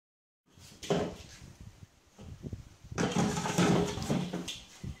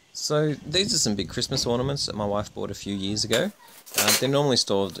So these are some big Christmas ornaments that my wife bought a few years ago. They're normally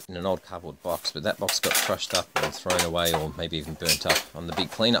stored in an old cardboard box, but that box got crushed up and thrown away, or maybe even burnt up on the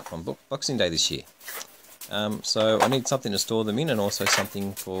big cleanup on Boxing Day this year. So I need something to store them in, and also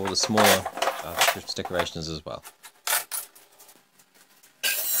something for the smaller Christmas decorations as well.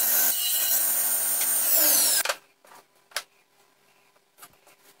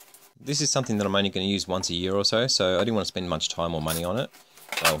 This is something that I'm only going to use once a year or so I didn't want to spend much time or money on it.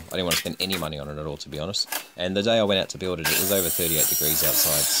 Well, I didn't want to spend any money on it at all, to be honest. And the day I went out to build it, it was over 38 degrees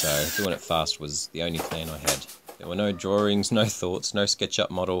outside, so doing it fast was the only plan I had. There were no drawings, no thoughts, no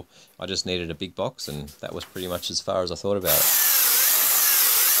SketchUp model. I just needed a big box, and that was pretty much as far as I thought about it.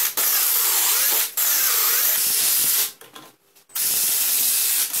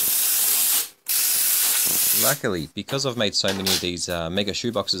 Luckily, because I've made so many of these mega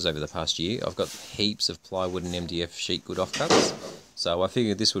shoeboxes over the past year, I've got heaps of plywood and MDF sheet good offcuts, so I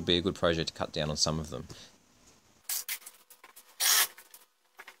figured this would be a good project to cut down on some of them.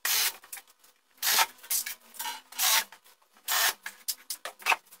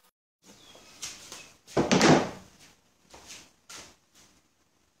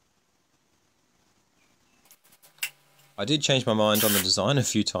 I did change my mind on the design a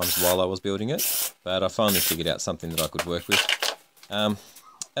few times while I was building it, but I finally figured out something that I could work with.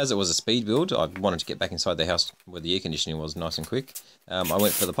 As it was a speed build, I wanted to get back inside the house where the air conditioning was nice and quick. I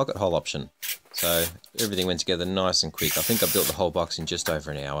went for the pocket hole option, so everything went together nice and quick. I think I built the whole box in just over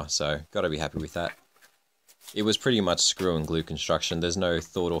an hour, so got to be happy with that. It was pretty much screw and glue construction. There's no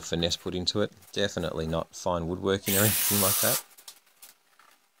thought or finesse put into it. Definitely not fine woodworking or anything like that.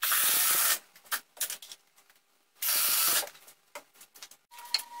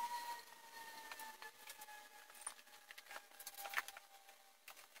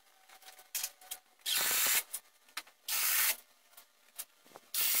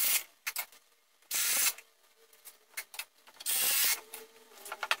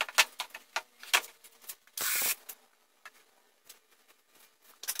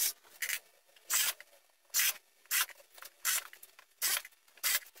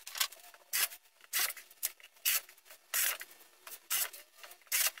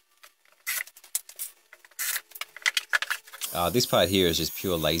 This part here is just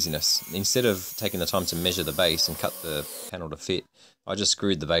pure laziness. Instead of taking the time to measure the base and cut the panel to fit, I just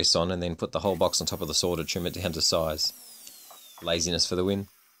screwed the base on and then put the whole box on top of the saw to trim it down to size. Laziness for the win.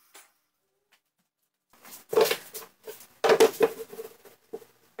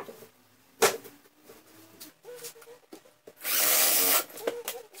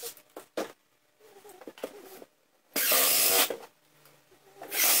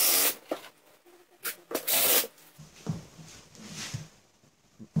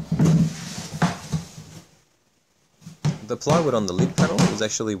 The plywood on the lid panel was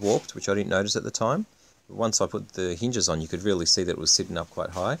actually warped, which I didn't notice at the time. Once I put the hinges on, you could really see that it was sitting up quite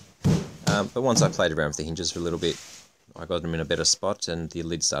high. But once I played around with the hinges for a little bit, I got them in a better spot and the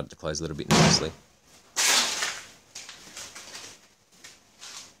lid started to close a little bit nicely.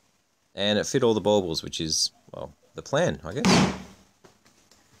 And it fit all the baubles, which is, well, the plan, I guess.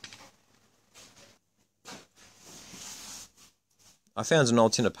 I found an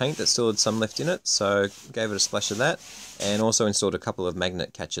old tin of paint that still had some left in it, so gave it a splash of that, and also installed a couple of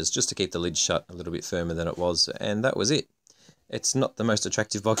magnet catches just to keep the lid shut a little bit firmer than it was, and that was it. It's not the most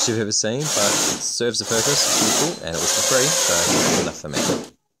attractive box you've ever seen, but it serves the purpose, it's useful, and it was for free, so good enough for me.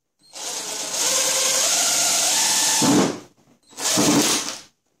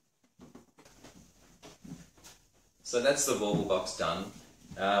 So that's the bauble box done.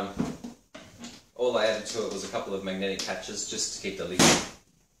 All I added to it was a couple of magnetic catches just to keep the lid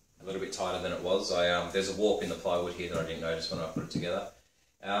a little bit tighter than it was. There's a warp in the plywood here that I didn't notice when I put it together.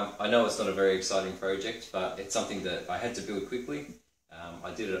 I know it's not a very exciting project, but it's something that I had to build quickly.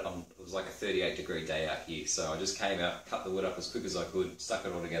 I did it on, it was like a 38-degree day out here, so I just came out, cut the wood up as quick as I could, stuck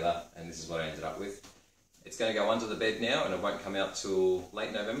it all together, and this is what I ended up with. It's going to go under the bed now, and it won't come out till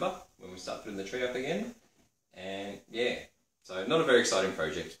late November when we start putting the tree up again. And yeah, so not a very exciting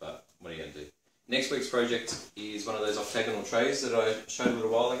project, but what are you going to do? Next week's project is one of those octagonal trays that I showed a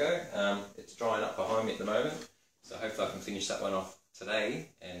little while ago. It's drying up behind me at the moment, so hopefully I can finish that one off today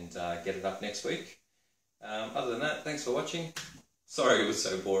and get it up next week. Other than that, thanks for watching. Sorry it was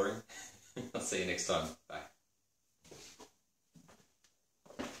so boring. I'll see you next time. Bye.